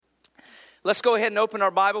Let's go ahead and open our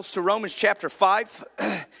Bibles to Romans chapter 5.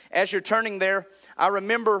 As you're turning there, I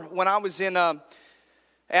remember when I was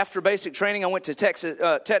after basic training, I went to Texas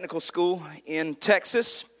technical school in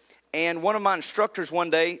Texas. And one of my instructors one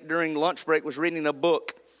day during lunch break was reading a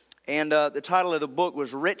book. And the title of the book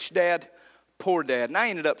was Rich Dad, Poor Dad. And I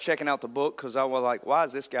ended up checking out the book because I was like, why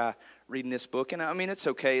is this guy reading this book? And I mean, it's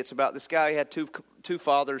okay. It's about this guy. He had two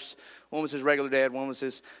fathers. One was his regular dad. One was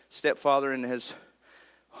his stepfather. And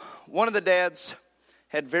one of the dads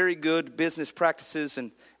had very good business practices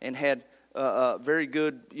and had very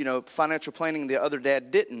good, financial planning. The other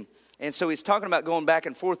dad didn't. And so he's talking about going back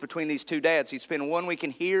and forth between these two dads. He's spending 1 week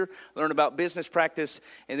in here, learn about business practice,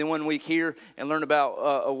 and then 1 week here and learn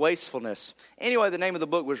about wastefulness. Anyway, the name of the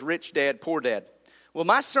book was Rich Dad, Poor Dad. Well,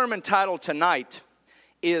 my sermon title tonight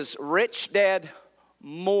is Rich Dad,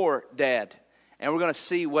 More Dad. And we're going to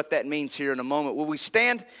see what that means here in a moment. Will we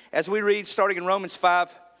stand as we read, starting in Romans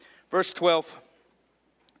 5, verse 12.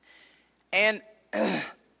 And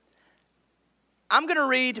I'm going to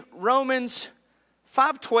read Romans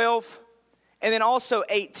 5:12 and then also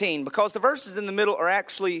 18, because the verses in the middle are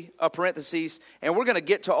actually parentheses, and we're going to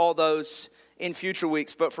get to all those in future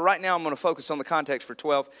weeks. But for right now, I'm going to focus on the context for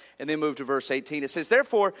 12 and then move to verse 18. It says,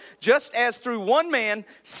 "Therefore, just as through one man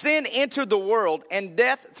sin entered the world, and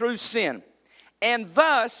death through sin, and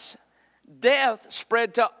thus death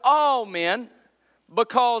spread to all men,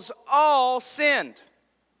 because all sinned."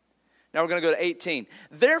 Now we're going to go to 18.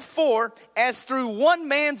 "Therefore, as through one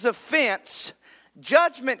man's offense,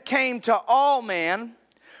 judgment came to all men,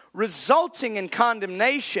 resulting in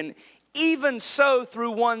condemnation, even so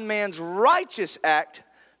through one man's righteous act,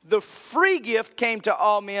 the free gift came to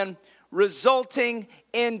all men, resulting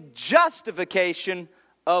in justification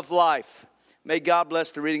of life." May God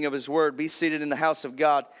bless the reading of His Word. Be seated in the house of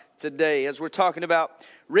God today as we're talking about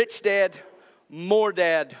Rich Dad, More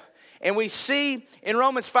Dad. And we see in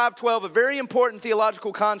Romans 5:12 a very important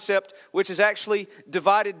theological concept which has actually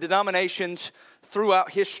divided denominations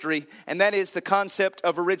throughout history, and that is the concept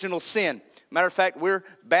of original sin. Matter of fact, we're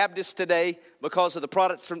Baptists today because of the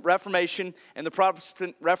Protestant Reformation, and the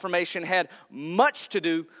Protestant Reformation had much to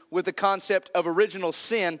do with the concept of original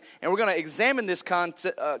sin, and we're going to examine this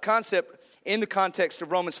concept in the context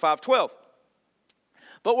of Romans 5:12.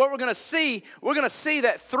 But what we're going to see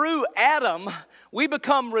that through Adam, we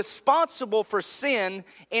become responsible for sin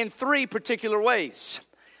in three particular ways.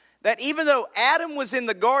 That even though Adam was in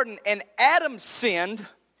the garden and Adam sinned,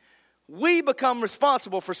 we become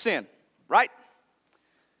responsible for sin, right?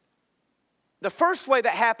 The first way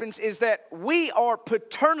that happens is that we are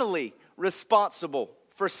paternally responsible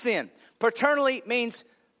for sin. Paternally means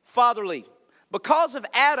fatherly. Because of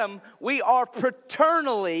Adam, we are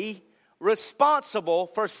paternally responsible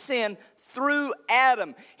for sin through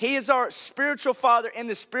Adam. He is our spiritual father in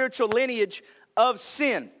the spiritual lineage of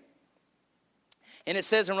sin. And it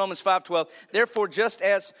says in Romans 5:12, "Therefore, just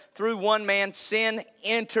as through one man sin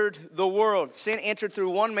entered the world," sin entered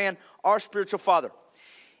through one man, our spiritual father.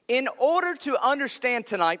 In order to understand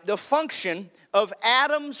tonight the function of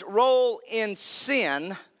Adam's role in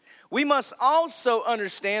sin, we must also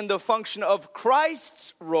understand the function of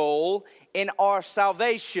Christ's role in our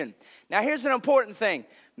salvation. Now, here's an important thing.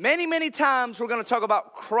 Many times we're going to talk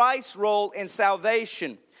about Christ's role in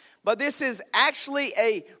salvation. But this is actually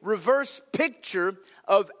a reverse picture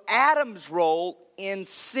of Adam's role in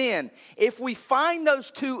sin. If we find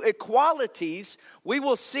those two equalities, we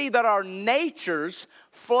will see that our natures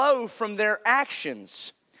flow from their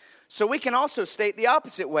actions. So we can also state the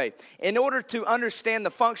opposite way. In order to understand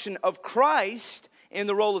the function of Christ in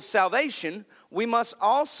the role of salvation, we must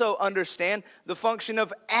also understand the function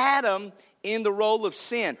of Adam in the role of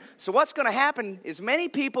sin. So what's going to happen is many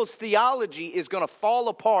people's theology is going to fall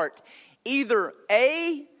apart. Either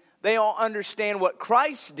A, they don't understand what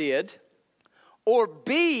Christ did, or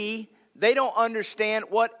B, they don't understand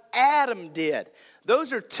what Adam did.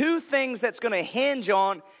 Those are two things that's going to hinge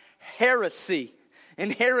on heresy.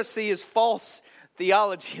 And heresy is false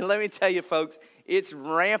theology. Let me tell you, folks, it's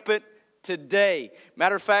rampant today.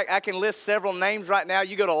 Matter of fact, I can list several names right now.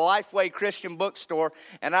 You go to Lifeway Christian Bookstore,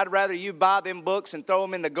 and I'd rather you buy them books and throw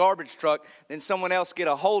them in the garbage truck than someone else get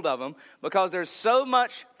a hold of them, because there's so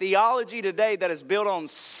much theology today that is built on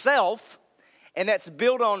self, and that's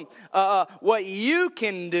built on what you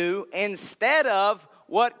can do instead of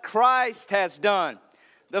what Christ has done.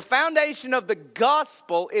 The foundation of the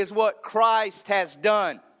gospel is what Christ has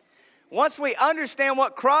done. Once we understand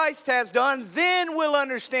what Christ has done, then we'll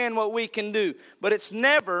understand what we can do. But it's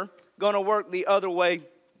never going to work the other way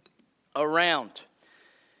around.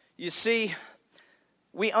 You see,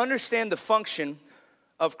 we understand the function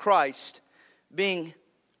of Christ being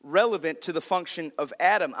relevant to the function of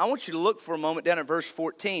Adam. I want you to look for a moment down at verse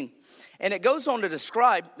 14. And it goes on to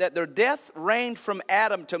describe that their death reigned from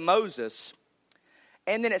Adam to Moses.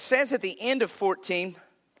 And then it says at the end of 14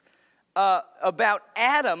 about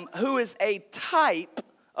Adam, who is a type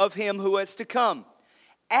of him who is to come.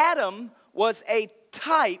 Adam was a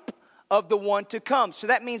type of the one to come. So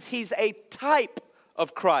that means he's a type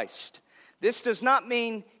of Christ. This does not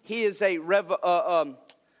mean he is a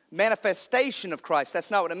manifestation of Christ.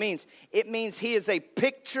 That's not what it means. It means he is a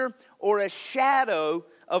picture or a shadow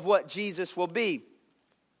of what Jesus will be.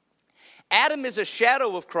 Adam is a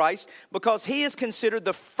shadow of Christ because he is considered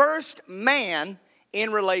the first man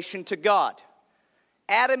in relation to God.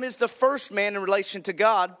 Adam is the first man in relation to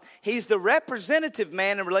God. He's the representative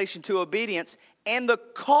man in relation to obedience and the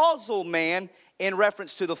causal man in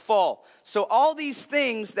reference to the fall. So all these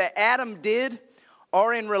things that Adam did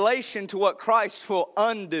are in relation to what Christ will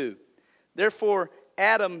undo. Therefore,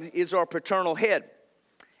 Adam is our paternal head.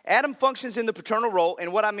 Adam functions in the paternal role,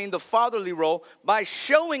 and what I mean the fatherly role, by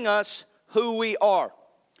showing us who we are.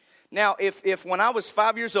 Now, if when I was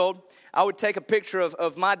 5 years old, I would take a picture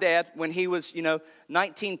of my dad when he was,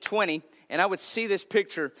 19, 20, and I would see this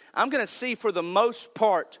picture, I'm going to see for the most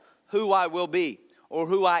part who I will be or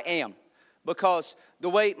who I am. Because the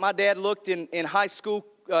way my dad looked in high school,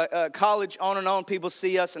 college, on and on, people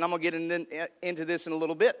see us, and I'm going to get into this in a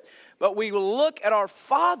little bit. But we will look at our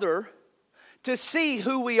Father to see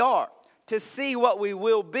who we are, to see what we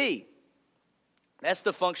will be. That's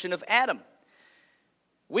the function of Adam.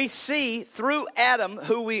 We see through Adam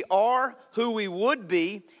who we are, who we would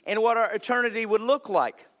be, and what our eternity would look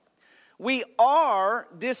like. We are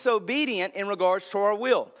disobedient in regards to our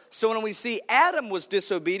will. So when we see Adam was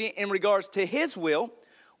disobedient in regards to his will,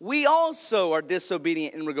 we also are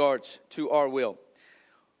disobedient in regards to our will.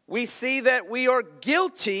 We see that we are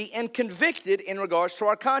guilty and convicted in regards to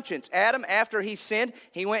our conscience. Adam, after he sinned,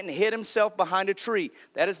 he went and hid himself behind a tree.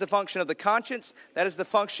 That is the function of the conscience. That is the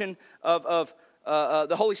function of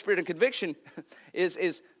the Holy Spirit. And conviction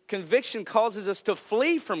is conviction causes us to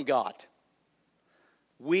flee from God.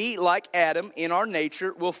 We, like Adam, in our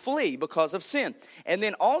nature, will flee because of sin. And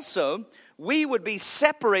then also, we would be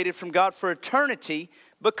separated from God for eternity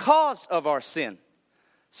because of our sin.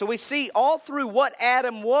 So we see all through what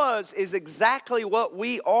Adam was is exactly what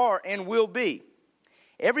we are and will be.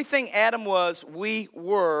 Everything Adam was, we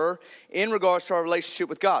were in regards to our relationship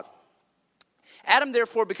with God. Adam,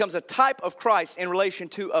 therefore, becomes a type of Christ in relation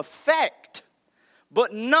to effect,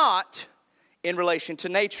 but not in relation to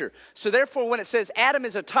nature. So therefore, when it says Adam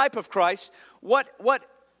is a type of Christ, what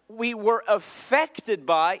we were affected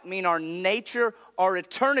by, mean our nature, our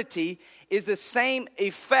eternity, is the same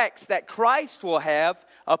effects that Christ will have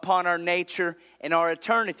upon our nature and our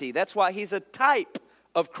eternity. That's why he's a type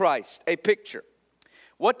of Christ, a picture.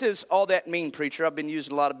 What does all that mean, preacher? I've been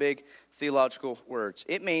using a lot of big theological words.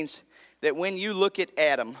 It means that when you look at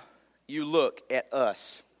Adam, you look at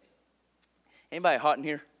us. Anybody hot in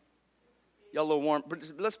here? Y'all a little warm?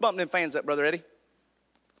 Let's bump them fans up, Brother Eddie.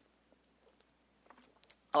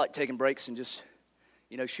 I like taking breaks and just,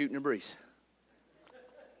 shooting a breeze.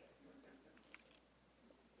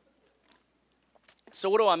 So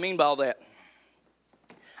what do I mean by all that?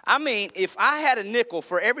 I mean, if I had a nickel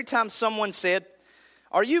for every time someone said,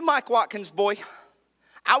 "Are you Mike Watkins' boy?"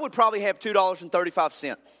 I would probably have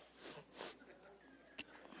 $2.35.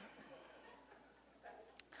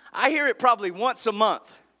 I hear it probably once a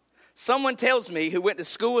month. Someone tells me who went to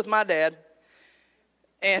school with my dad,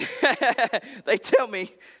 and they tell me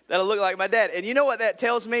that I look like my dad. And you know what that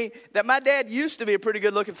tells me? That my dad used to be a pretty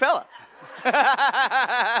good-looking fella.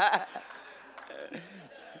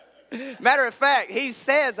 Matter of fact, he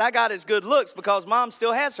says I got his good looks because Mom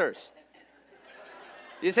still has hers.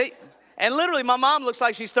 You see? And literally, my mom looks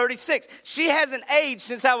like she's 36. She hasn't aged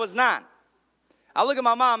since I was 9. I look at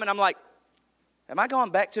my mom and I'm like, am I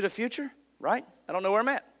going back to the future? Right? I don't know where I'm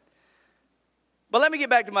at. But let me get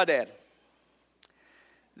back to my dad.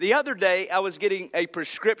 The other day, I was getting a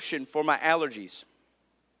prescription for my allergies.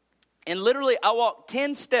 And literally, I walked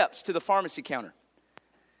 10 steps to the pharmacy counter.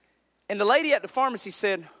 And the lady at the pharmacy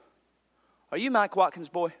said, "Are you Mike Watkins'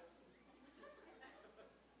 boy?"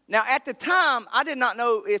 Now, at the time, I did not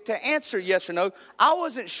know if to answer yes or no. I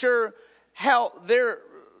wasn't sure how their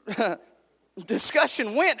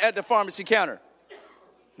discussion went at the pharmacy counter.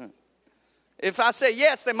 If I say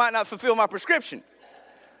yes, they might not fulfill my prescription.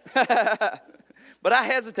 But I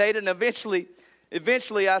hesitated, and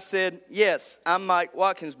eventually I said, "Yes, I'm Mike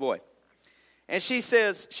Watkins' boy." And she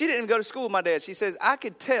says, she didn't go to school with my dad. She says, "I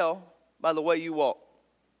could tell by the way you walk."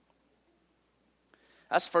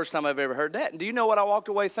 That's the first time I've ever heard that. And do you know what I walked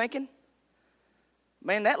away thinking?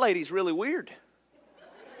 Man, that lady's really weird.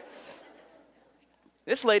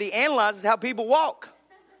 This lady analyzes how people walk.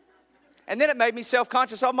 And then it made me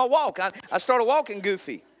self-conscious of my walk. I started walking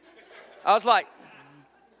goofy. I was like,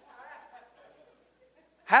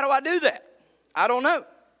 how do I do that? I don't know.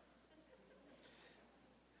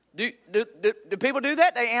 Do people do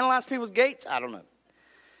that? They analyze people's gaits? I don't know.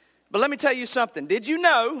 But let me tell you something. Did you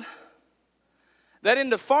know that in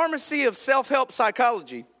the pharmacy of self-help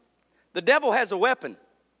psychology, the devil has a weapon?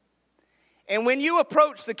 And when you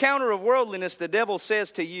approach the counter of worldliness, the devil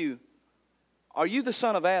says to you, are you the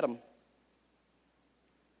son of Adam?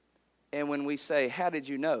 And when we say, how did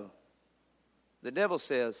you know? The devil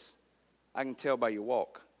says, I can tell by your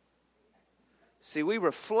walk. See, we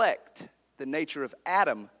reflect the nature of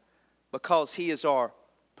Adam because he is our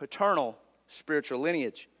paternal spiritual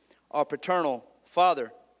lineage, our paternal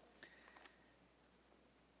father.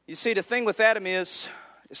 You see, the thing with Adam is,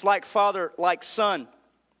 it's like father, like son.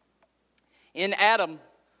 In Adam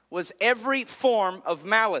was every form of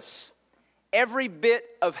malice, every bit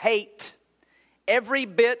of hate, every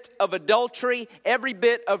bit of adultery, every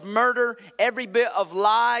bit of murder, every bit of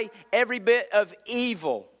lie, every bit of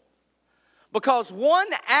evil. Because one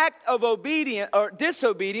act of obedience or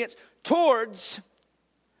disobedience towards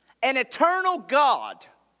an eternal God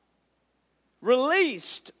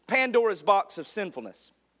released Pandora's box of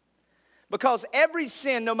sinfulness. Because every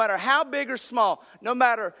sin, no matter how big or small, no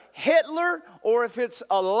matter Hitler or if it's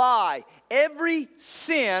a lie, every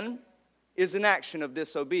sin is an action of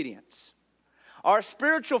disobedience. Our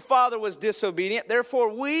spiritual father was disobedient.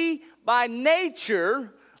 Therefore, we by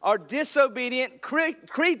nature are disobedient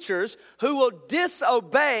creatures who will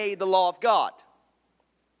disobey the law of God.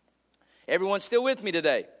 Everyone still with me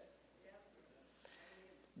today?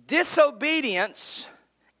 Disobedience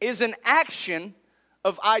is an action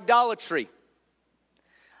of idolatry.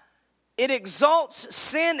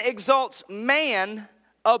 Sin exalts man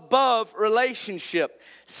above relationship.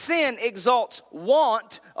 Sin exalts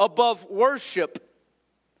want above worship.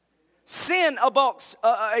 Sin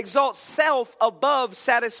exalts self above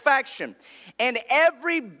satisfaction. And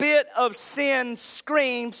every bit of sin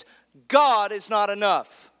screams, God is not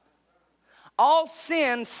enough. All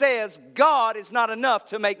sin says God is not enough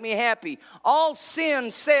to make me happy. All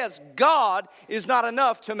sin says God is not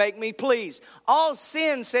enough to make me pleased. All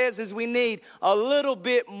sin says is we need a little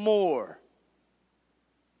bit more.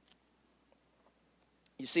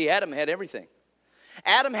 You see, Adam had everything.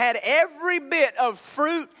 Adam had every bit of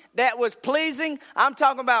fruit that was pleasing. I'm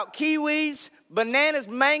talking about kiwis, bananas,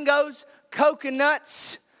 mangoes,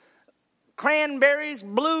 coconuts, cranberries,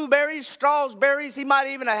 blueberries, strawberries. He might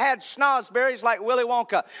even have had schnozberries like Willy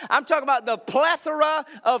Wonka. I'm talking about the plethora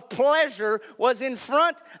of pleasure was in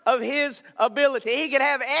front of his ability. He could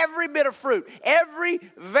have every bit of fruit, every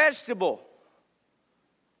vegetable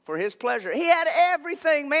for his pleasure. He had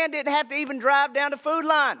everything. Man didn't have to even drive down to Food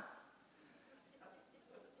Line.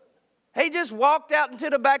 He just walked out into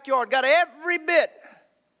the backyard, got every bit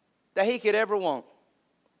that he could ever want.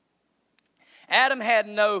 Adam had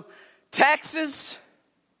no taxes.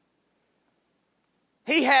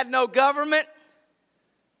 He had no government.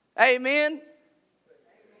 Amen.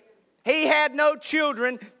 He had no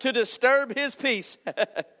children to disturb his peace.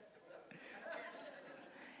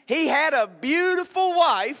 He had a beautiful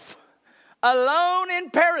wife alone in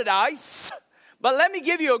paradise. But let me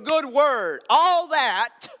give you a good word. All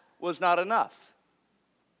that was not enough.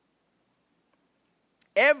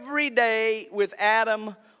 Every day with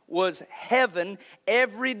Adam was heaven.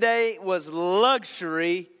 Every day was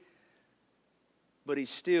luxury. But he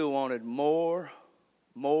still wanted more,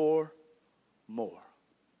 more, more.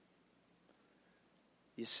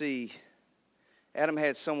 You see, Adam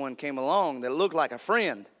had someone came along that looked like a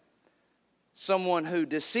friend. Someone who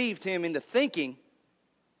deceived him into thinking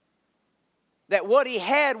that what he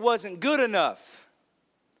had wasn't good enough.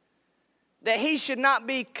 That he should not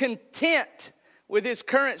be content with his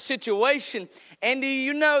current situation. And do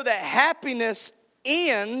you know that happiness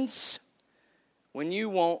ends when you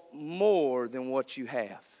want more than what you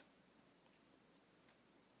have?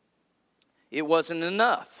 It wasn't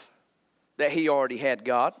enough that he already had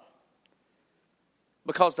God,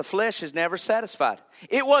 because the flesh is never satisfied.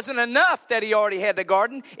 It wasn't enough that he already had the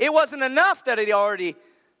garden. It wasn't enough that he already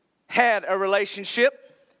had a relationship.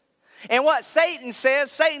 And what Satan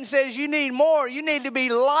says you need more. You need to be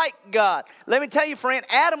like God. Let me tell you, friend,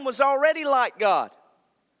 Adam was already like God.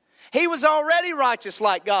 He was already righteous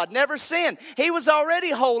like God, never sinned. He was already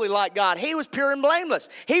holy like God. He was pure and blameless.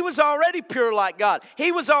 He was already pure like God.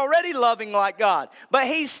 He was already loving like God. But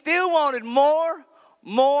he still wanted more,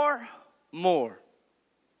 more, more.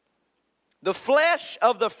 The flesh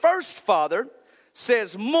of the first father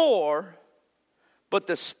says more, but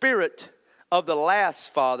the Spirit of the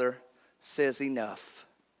last father says enough.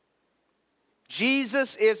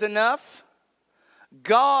 Jesus is enough.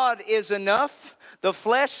 God is enough. The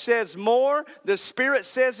flesh says more. The Spirit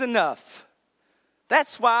says enough.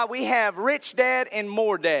 That's why we have rich dad and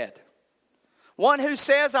more dad. One who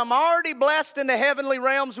says, I'm already blessed in the heavenly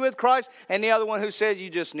realms with Christ, and the other one who says, you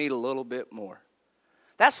just need a little bit more.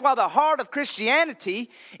 That's why the heart of Christianity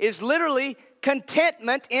is literally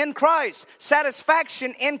contentment in Christ,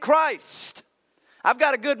 satisfaction in Christ. I've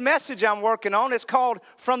got a good message I'm working on. It's called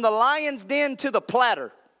From the Lion's Den to the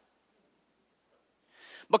Platter.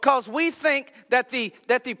 Because we think that the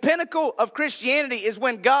pinnacle of Christianity is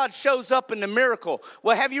when God shows up in the miracle.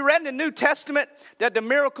 Well, have you read in the New Testament that the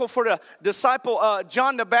miracle for the disciple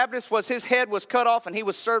John the Baptist was his head was cut off and he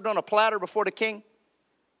was served on a platter before the king?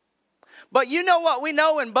 But you know what we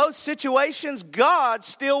know in both situations? God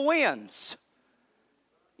still wins.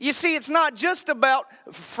 You see, it's not just about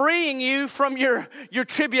freeing you from your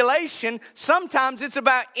tribulation. Sometimes it's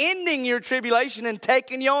about ending your tribulation and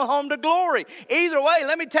taking you on home to glory. Either way,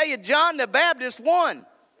 let me tell you, John the Baptist won.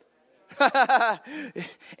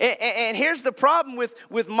 And here's the problem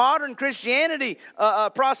with modern Christianity,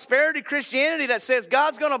 prosperity Christianity that says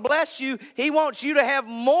God's going to bless you. He wants you to have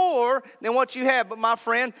more than what you have. But my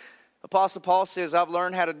friend, Apostle Paul says, I've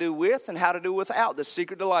learned how to do with and how to do without. The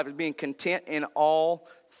secret to life is being content in all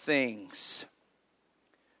things.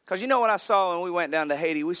 Because you know what I saw when we went down to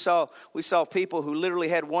Haiti? We saw people who literally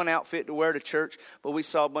had one outfit to wear to church, but we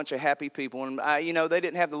saw a bunch of happy people. And they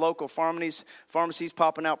didn't have the local pharmacies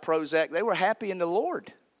popping out Prozac. They were happy in the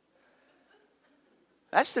Lord.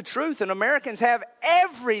 That's the truth. And Americans have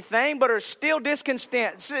everything, but are still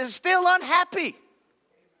discontent, still unhappy.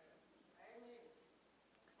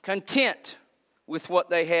 Content with what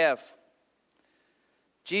they have.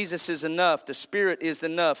 Jesus is enough. The Spirit is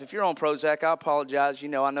enough. If you're on Prozac, I apologize.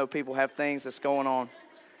 I know people have things that's going on.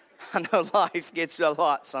 I know life gets a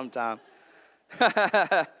lot sometimes.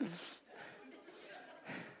 But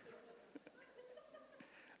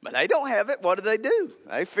they don't have it. What do?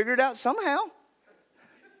 They figure it out somehow.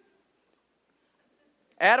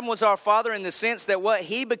 Adam was our father in the sense that what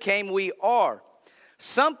he became, we are.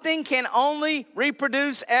 Something can only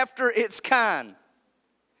reproduce after its kind.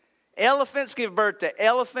 Elephants give birth to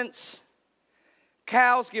elephants.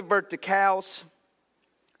 Cows give birth to cows.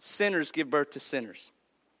 Sinners give birth to sinners.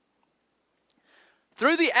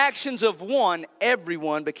 Through the actions of one,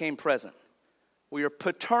 everyone became present. We are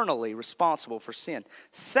paternally responsible for sin.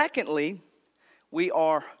 Secondly, we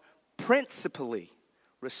are principally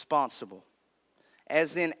responsible.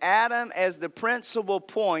 As in Adam, as the principal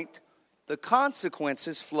point, the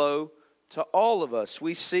consequences flow to all of us.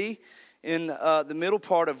 We see in the middle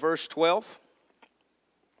part of verse 12,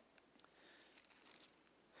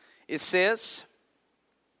 it says,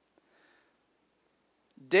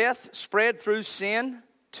 death spread through sin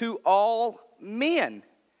to all men.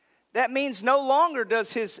 That means no longer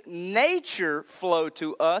does his nature flow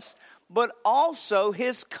to us, but also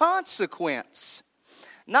his consequence.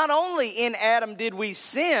 Not only in Adam did we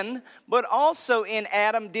sin, but also in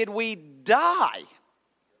Adam did we die.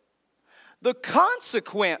 The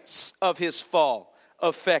consequence of his fall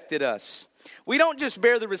affected us. We don't just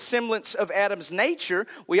bear the resemblance of Adam's nature,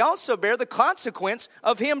 we also bear the consequence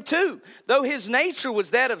of him too. Though his nature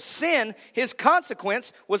was that of sin, his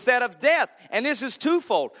consequence was that of death. And this is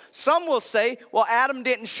twofold. Some will say, well, Adam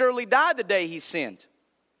didn't surely die the day he sinned.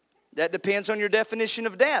 That depends on your definition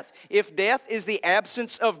of death. If death is the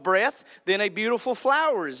absence of breath, then a beautiful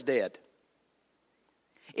flower is dead.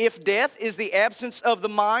 If death is the absence of the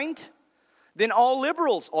mind, then all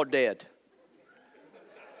liberals are dead.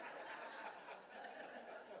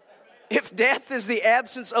 If death is the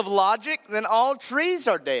absence of logic, then all trees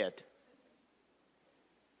are dead.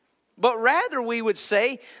 But rather we would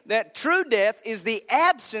say that true death is the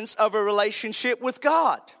absence of a relationship with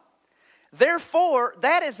God. Therefore,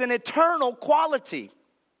 that is an eternal quality.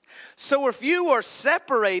 So if you are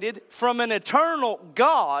separated from an eternal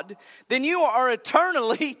God, then you are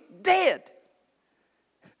eternally dead.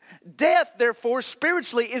 Death, therefore,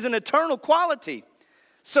 spiritually is an eternal quality.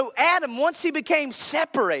 So Adam, once he became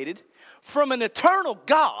separated from an eternal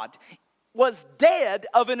God, was dead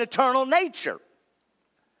of an eternal nature.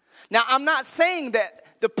 Now, I'm not saying that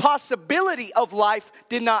the possibility of life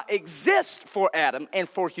did not exist for Adam and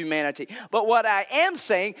for humanity. But what I am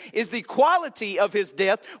saying is the quality of his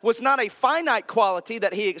death was not a finite quality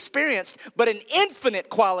that he experienced, but an infinite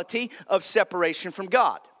quality of separation from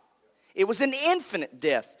God. It was an infinite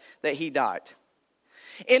death that he died.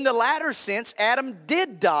 In the latter sense, Adam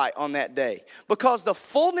did die on that day because the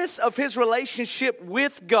fullness of his relationship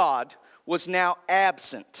with God was now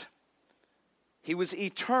absent. He was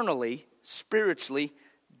eternally, spiritually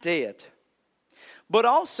dead. But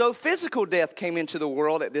also physical death came into the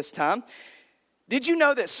world at this time. Did you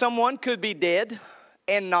know that someone could be dead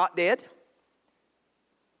and not dead? You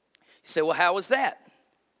say, well, how is that?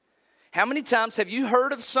 How many times have you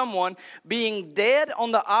heard of someone being dead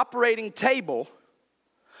on the operating table,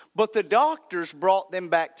 but the doctors brought them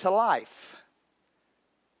back to life?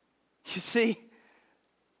 You see,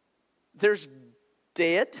 there's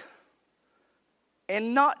dead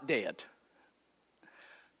and not dead.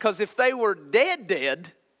 Because if they were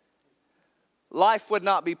dead, life would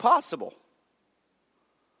not be possible.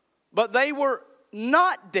 But they were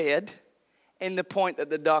not dead in the point that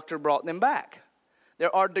the doctor brought them back.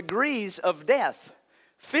 There are degrees of death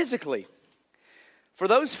physically. For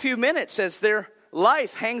those few minutes as their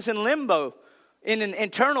life hangs in limbo in an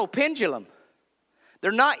eternal pendulum.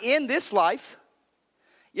 They're not in this life,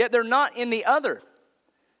 yet they're not in the other.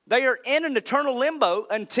 They are in an eternal limbo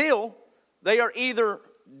until they are either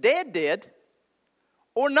dead,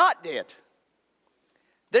 or not dead.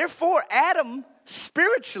 Therefore, Adam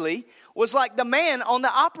spiritually was like the man on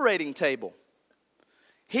the operating table.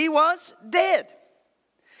 He was dead.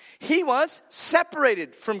 He was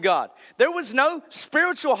separated from God. There was no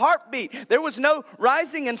spiritual heartbeat. There was no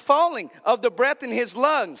rising and falling of the breath in his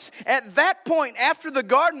lungs. At that point, after the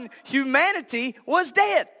garden, humanity was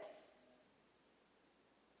dead.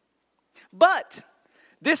 But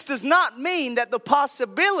this does not mean that the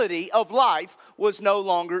possibility of life was no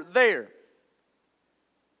longer there.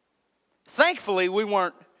 Thankfully, we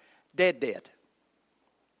weren't dead.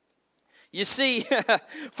 You see,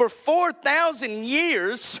 for 4,000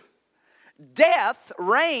 years, death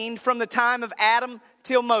reigned from the time of Adam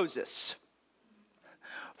till Moses.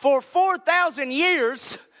 For 4,000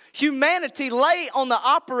 years, humanity lay on the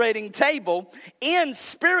operating table in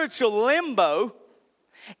spiritual limbo,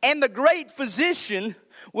 and the great physician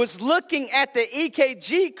was looking at the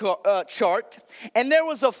EKG chart, and there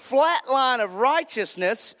was a flat line of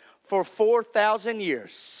righteousness for 4,000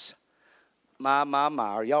 years. My.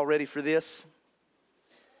 Are y'all ready for this?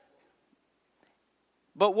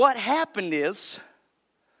 But what happened is,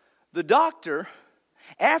 the doctor,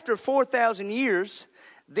 after 4,000 years,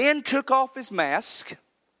 then took off his mask.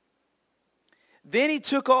 Then he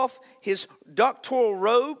took off his doctoral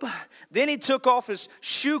robe. Then he took off his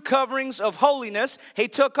shoe coverings of holiness. He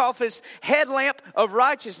took off his headlamp of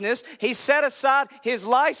righteousness. He set aside his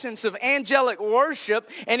license of angelic worship.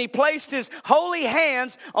 And he placed his holy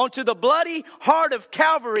hands onto the bloody heart of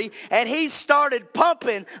Calvary. And he started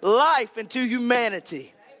pumping life into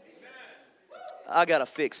humanity. I got to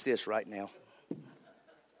fix this right now.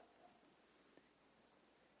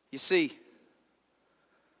 You see,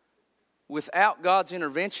 without God's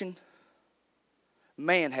intervention,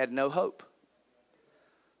 man had no hope.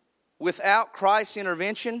 Without Christ's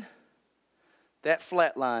intervention, that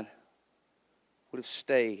flat line would have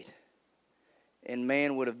stayed, and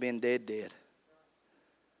man would have been dead.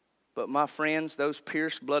 But my friends, those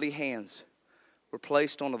pierced, bloody hands were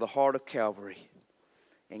placed onto the heart of Calvary,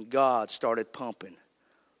 and God started pumping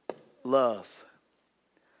love,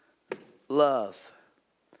 love,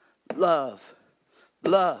 love,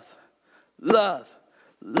 love, love,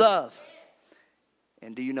 love.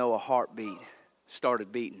 And do you know a heartbeat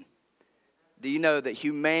started beating? Do you know that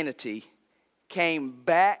humanity came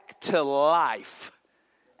back to life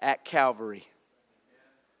at Calvary?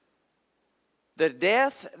 The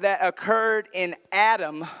death that occurred in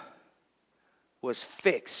Adam was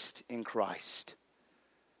fixed in Christ.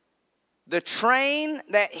 The train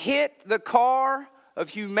that hit the car of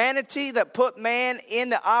humanity that put man in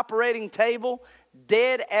the operating table,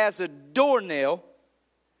 dead as a doornail,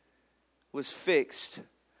 was fixed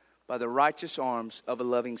by the righteous arms of a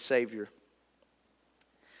loving Savior.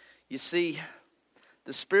 You see,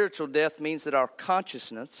 the spiritual death means that our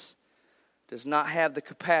consciousness does not have the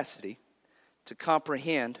capacity to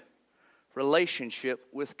comprehend relationship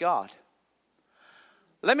with God.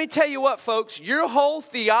 Let me tell you what, folks, your whole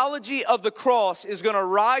theology of the cross is going to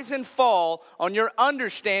rise and fall on your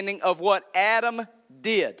understanding of what Adam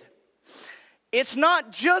did. It's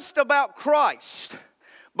not just about Christ,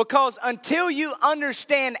 because until you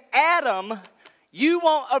understand Adam, you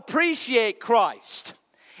won't appreciate Christ.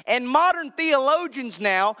 And modern theologians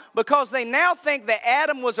now, because they now think that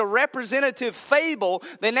Adam was a representative fable,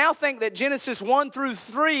 they now think that Genesis 1 through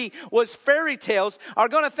 3 was fairy tales, are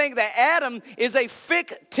going to think that Adam is a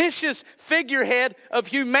fictitious figurehead of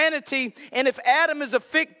humanity. And if Adam is a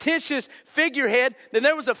fictitious figurehead, then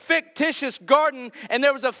there was a fictitious garden and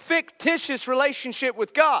there was a fictitious relationship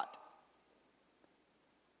with God.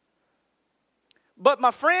 But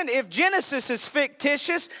my friend, if Genesis is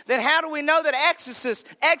fictitious, then how do we know that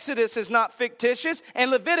Exodus is not fictitious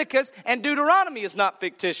and Leviticus and Deuteronomy is not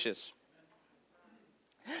fictitious?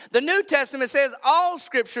 The New Testament says all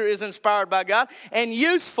Scripture is inspired by God and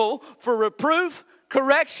useful for reproof,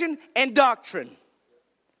 correction, and doctrine.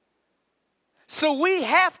 So we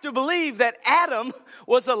have to believe that Adam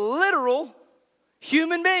was a literal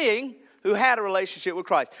human being who had a relationship with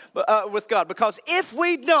Christ, with God. Because if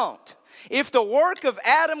we don't, if the work of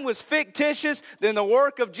Adam was fictitious, then the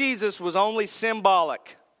work of Jesus was only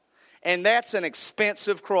symbolic. And that's an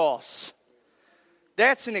expensive cross.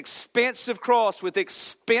 That's an expensive cross with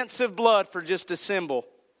expensive blood for just a symbol.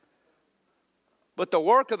 But the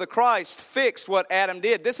work of the Christ fixed what Adam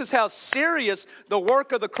did. This is how serious the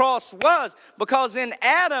work of the cross was. Because in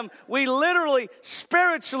Adam, we literally,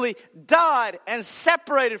 spiritually died and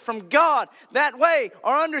separated from God. That way,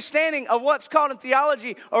 our understanding of what's called in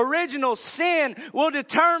theology, original sin, will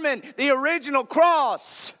determine the original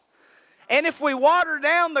cross. And if we water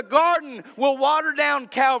down the garden, we'll water down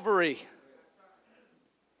Calvary.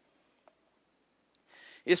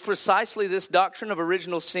 It's precisely this doctrine of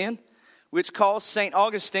original sin which caused St.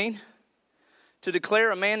 Augustine to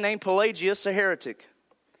declare a man named Pelagius a heretic.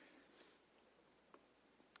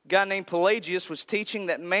 A guy named Pelagius was teaching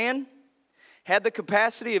that man had the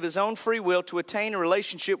capacity of his own free will to attain a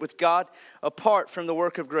relationship with God apart from the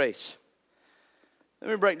work of grace.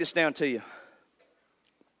 Let me break this down to you.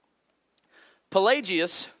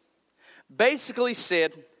 Pelagius basically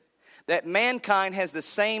said that mankind has the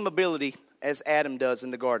same ability as Adam does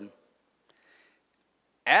in the garden.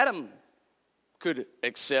 Adam could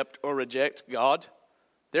accept or reject God.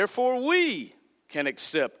 Therefore, we can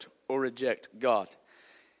accept or reject God.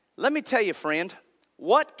 Let me tell you, friend,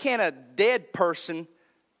 what can a dead person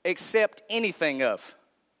accept anything of?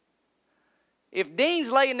 If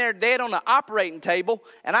Dean's laying there dead on the operating table,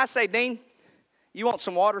 and I say, Dean, you want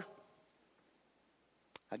some water?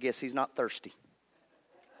 I guess he's not thirsty.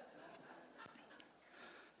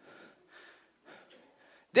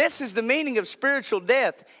 This is the meaning of spiritual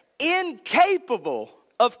death. Incapable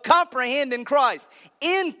of comprehending Christ.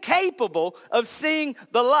 Incapable of seeing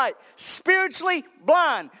the light. Spiritually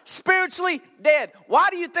blind. Spiritually dead. Why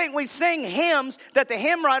do you think we sing hymns that the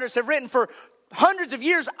hymn writers have written for hundreds of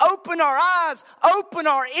years? Open our eyes, open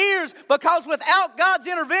our ears, because without God's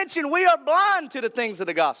intervention, we are blind to the things of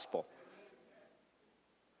the gospel.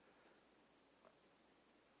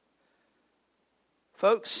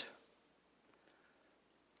 Folks,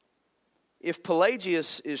 if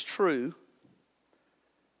Pelagius is true,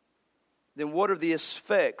 then what are the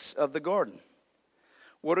effects of the garden?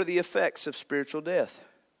 What are the effects of spiritual death?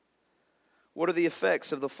 What are the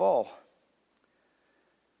effects of the fall?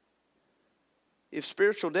 If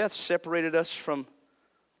spiritual death separated us from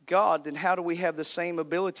God, then how do we have the same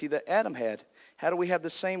ability that Adam had? How do we have the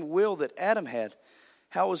same will that Adam had?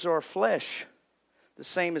 How is our flesh the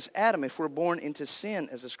same as Adam if we're born into sin,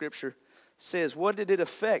 as the Scripture says? What did it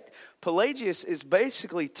affect? Pelagius is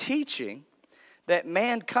basically teaching that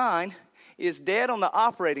mankind is dead on the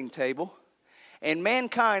operating table, and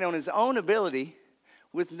mankind on his own ability,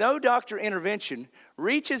 with no doctor intervention,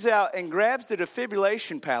 reaches out and grabs the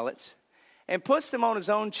defibrillation pallets and puts them on his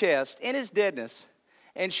own chest in his deadness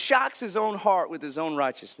and shocks his own heart with his own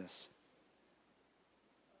righteousness.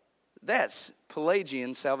 That's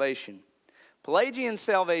Pelagian salvation. Pelagian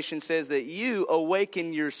salvation says that you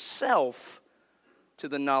awaken yourself to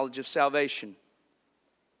the knowledge of salvation.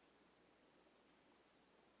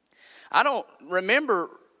 I don't remember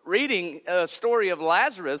reading a story of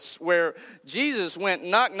Lazarus where Jesus went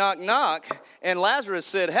knock, knock, knock, and Lazarus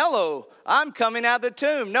said, hello, I'm coming out of the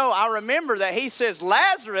tomb. No, I remember that he says,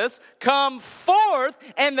 Lazarus, come forth,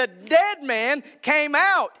 and the dead man came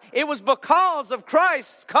out. It was because of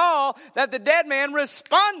Christ's call that the dead man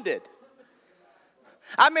responded.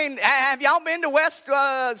 I mean, have y'all been to West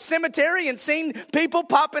Cemetery and seen people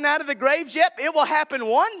popping out of the graves? Yep, it will happen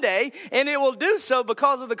one day, and it will do so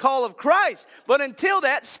because of the call of Christ. But until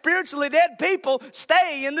that, spiritually dead people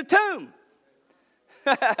stay in the tomb.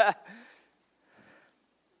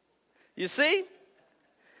 You see?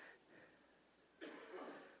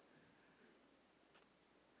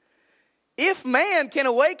 If man can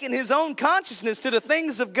awaken his own consciousness to the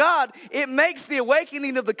things of God, it makes the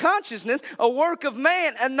awakening of the consciousness a work of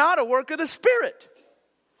man and not a work of the Spirit.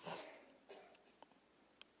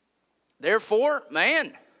 Therefore,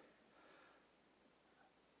 man,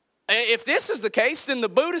 if this is the case, then the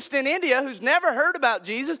Buddhist in India who's never heard about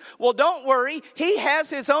Jesus, well, don't worry, he has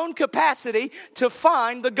his own capacity to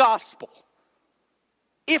find the gospel.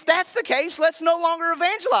 If that's the case, let's no longer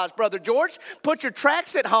evangelize, Brother George. Put your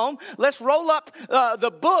tracts at home. Let's roll up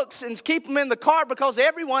the books and keep them in the car, because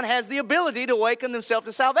everyone has the ability to awaken themselves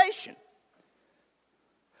to salvation.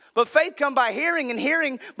 But faith comes by hearing, and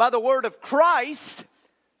hearing by the word of Christ.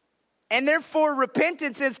 And therefore,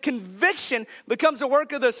 repentance as conviction becomes a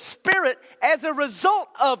work of the Spirit as a result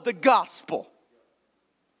of the gospel.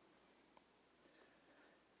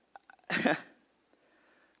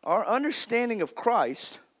 Our understanding of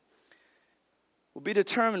Christ will be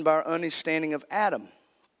determined by our understanding of Adam.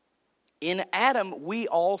 In Adam, we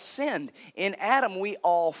all sinned. In Adam, we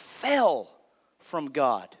all fell from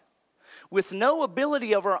God, with no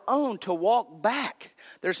ability of our own to walk back.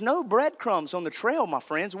 There's no breadcrumbs on the trail, my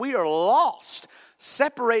friends. We are lost,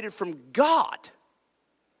 separated from God.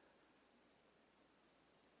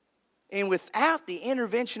 And without the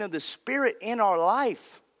intervention of the Spirit in our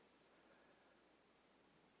life,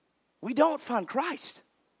 we don't find Christ.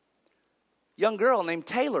 Young girl named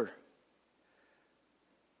Taylor.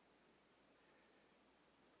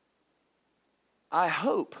 I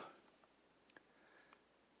hope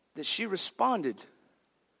that she responded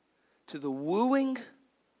to the wooing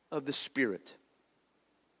of the Spirit.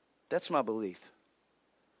 That's my belief.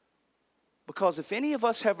 Because if any of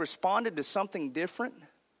us have responded to something different,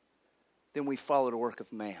 then we follow the work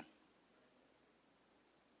of man.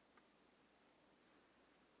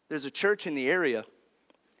 There's a church in the area,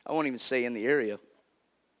 I won't even say in the area.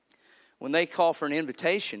 When they call for an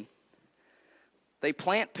invitation, they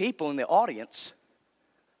plant people in the audience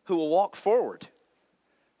who will walk forward.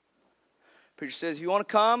 Preacher says, if you want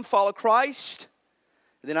to come, follow Christ,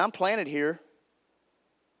 then I'm planted here.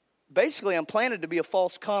 Basically, I'm planted to be a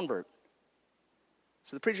false convert.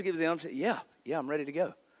 So the preacher gives the invitation, yeah, I'm ready to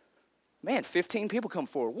go. Man, 15 people come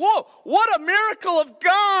forward. Whoa, what a miracle of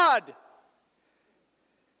God!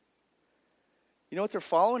 You know what they're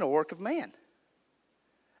following? A work of man.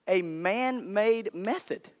 A man-made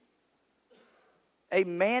method. A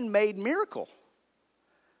man-made miracle.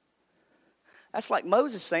 That's like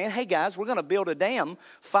Moses saying, hey guys, we're going to build a dam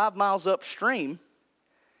 5 miles upstream.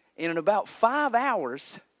 And in about 5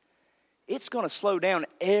 hours, it's going to slow down.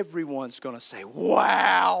 Everyone's going to say,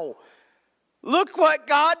 wow, look what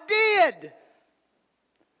God did.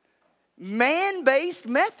 Man-based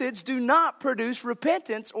methods do not produce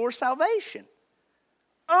repentance or salvation.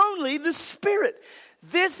 Only the Spirit.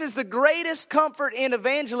 This is the greatest comfort in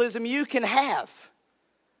evangelism you can have.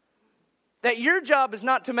 That your job is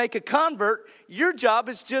not to make a convert. Your job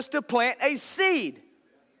is just to plant a seed.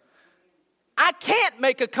 I can't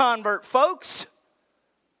make a convert, folks.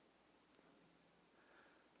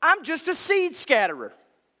 I'm just a seed scatterer.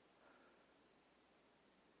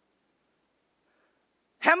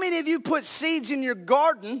 How many of you put seeds in your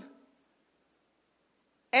garden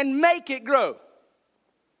and make it grow?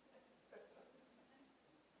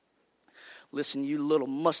 Listen, you little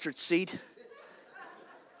mustard seed.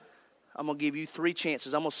 I'm going to give you 3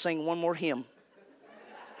 chances. I'm going to sing one more hymn.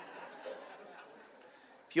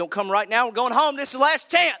 If you don't come right now, we're going home. This is the last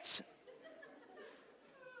chance.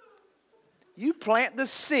 You plant the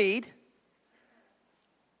seed.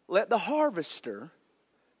 Let the harvester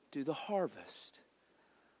do the harvest.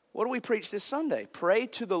 What do we preach this Sunday? Pray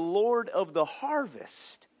to the Lord of the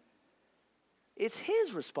harvest. It's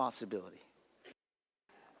His responsibility.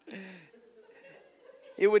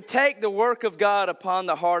 It would take the work of God upon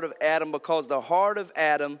the heart of Adam, because the heart of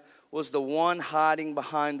Adam was the one hiding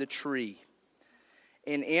behind the tree.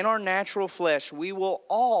 And in our natural flesh, we will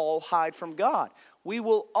all hide from God. We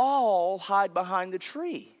will all hide behind the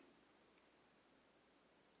tree.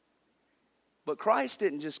 But Christ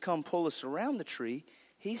didn't just come pull us around the tree.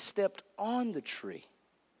 He stepped on the tree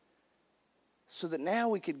so that now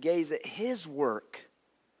we could gaze at His work,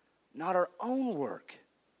 not our own work.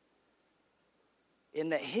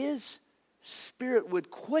 And that His Spirit would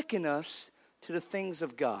quicken us to the things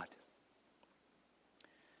of God.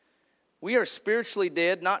 We are spiritually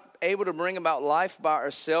dead, not able to bring about life by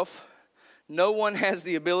ourselves. No one has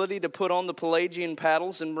the ability to put on the Pelagian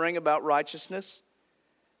paddles and bring about righteousness,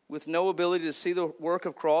 with no ability to see the work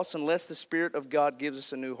of cross unless the Spirit of God gives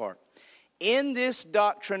us a new heart. In this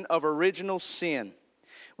doctrine of original sin,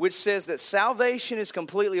 which says that salvation is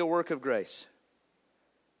completely a work of grace,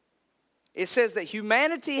 It says that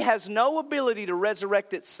humanity has no ability to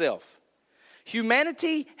resurrect itself.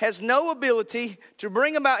 Humanity has no ability to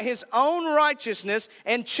bring about his own righteousness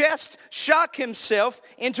and shock himself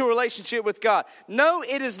into a relationship with God. No,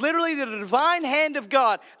 it is literally the divine hand of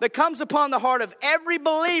God that comes upon the heart of every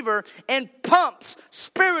believer and pumps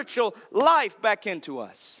spiritual life back into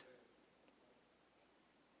us.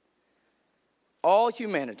 All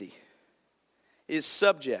humanity is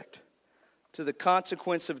subject to the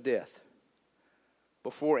consequence of death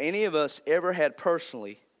before any of us ever had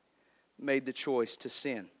personally made the choice to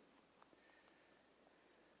sin.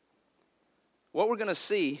 What we're going to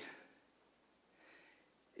see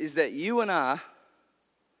is that you and I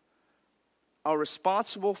are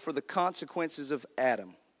responsible for the consequences of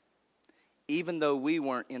Adam, even though we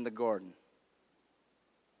weren't in the garden.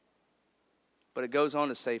 But it goes on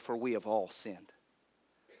to say, for we have all sinned.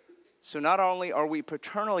 So not only are we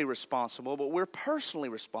paternally responsible, but we're personally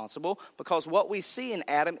responsible, because what we see in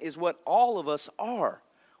Adam is what all of us are.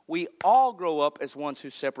 We all grow up as ones who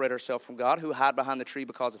separate ourselves from God, who hide behind the tree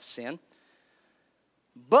because of sin.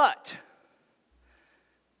 But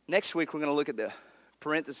next week we're going to look at the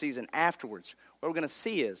parentheses and afterwards. What we're going to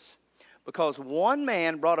see is, because one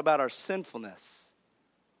man brought about our sinfulness,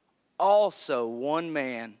 also one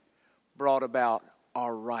man brought about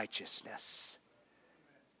our righteousness.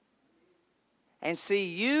 And see,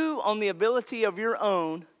 you on the ability of your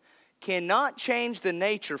own cannot change the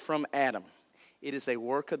nature from Adam. It is a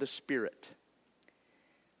work of the Spirit.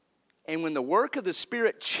 And when the work of the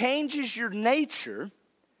Spirit changes your nature,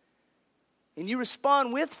 and you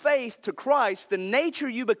respond with faith to Christ, the nature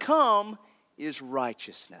you become is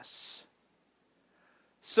righteousness.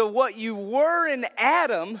 So what you were in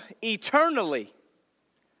Adam eternally,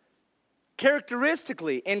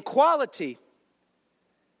 characteristically, in quality,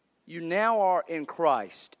 you now are in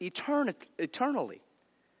Christ eternally,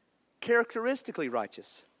 characteristically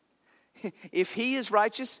righteous. If he is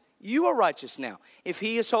righteous, you are righteous now. If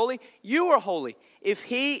he is holy, you are holy. If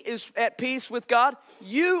he is at peace with God,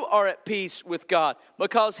 you are at peace with God,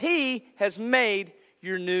 because he has made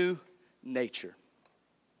your new nature.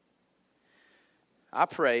 I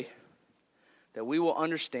pray that we will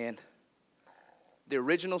understand the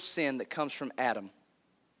original sin that comes from Adam,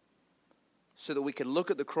 so that we can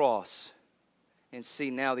look at the cross and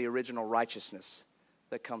see now the original righteousness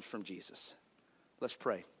that comes from Jesus. Let's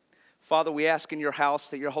pray. Father, we ask in your house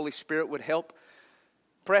that your Holy Spirit would help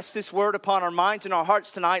press this word upon our minds and our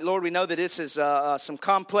hearts tonight. Lord, we know that this is some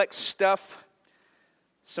complex stuff,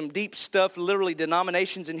 some deep stuff. Literally,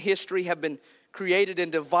 denominations in history have been created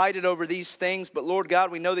and divided over these things. But Lord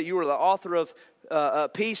God, we know that you are the author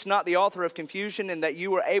of peace, not the author of confusion, and that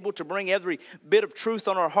you are able to bring every bit of truth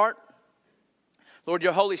on our heart. Lord,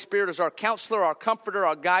 your Holy Spirit is our counselor, our comforter,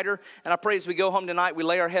 our guider. And I pray as we go home tonight, we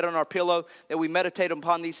lay our head on our pillow, that we meditate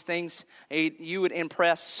upon these things. And you would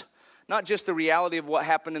impress not just the reality of what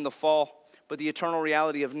happened in the fall, but the eternal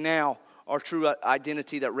reality of now, our true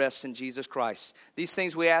identity that rests in Jesus Christ. These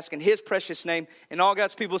things we ask in his precious name. And all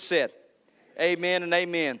God's people said, amen and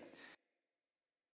amen.